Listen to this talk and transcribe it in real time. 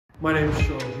My name is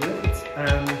Sean Hewitt,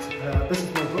 and this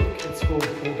is my book. It's called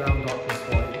All Down Darkness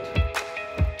Wide.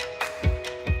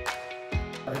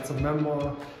 It's a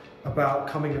memoir about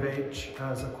coming of age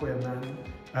as a queer man.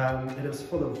 It is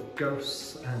full of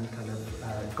ghosts and kind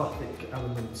of gothic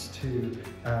elements too,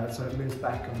 so it moves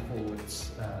back and forwards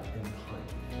in time.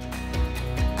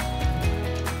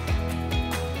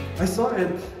 I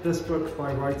started this book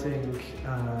by writing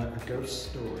a ghost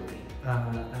story,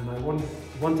 and I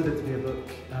wanted it to be a book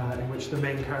in which the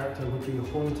main character would be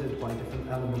haunted by different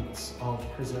elements of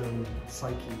his own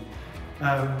psyche.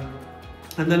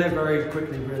 And then I very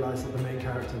quickly realised that the main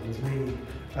character was me,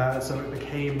 so it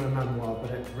became a memoir, but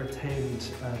it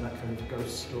retained that kind of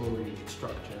ghost story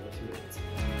structure to it.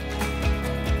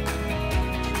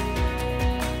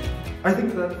 I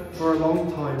think that for a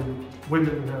long time,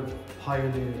 women have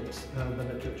pioneered the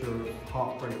literature of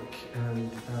heartbreak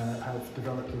and have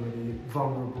developed a really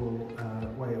vulnerable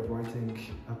way of writing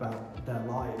about their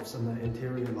lives and their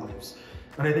interior lives.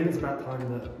 And I think it's about time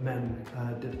that men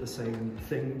did the same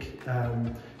thing.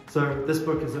 So this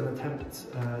book is an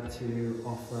attempt to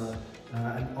offer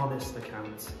an honest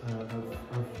account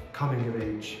of coming of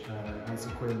age as a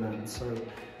queer man. So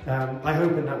I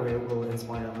hope in that way it will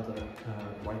inspire other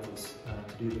writers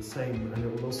to do the same, and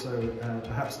it will also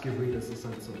perhaps give readers a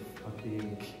sense of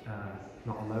being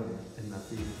not alone in their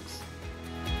feelings.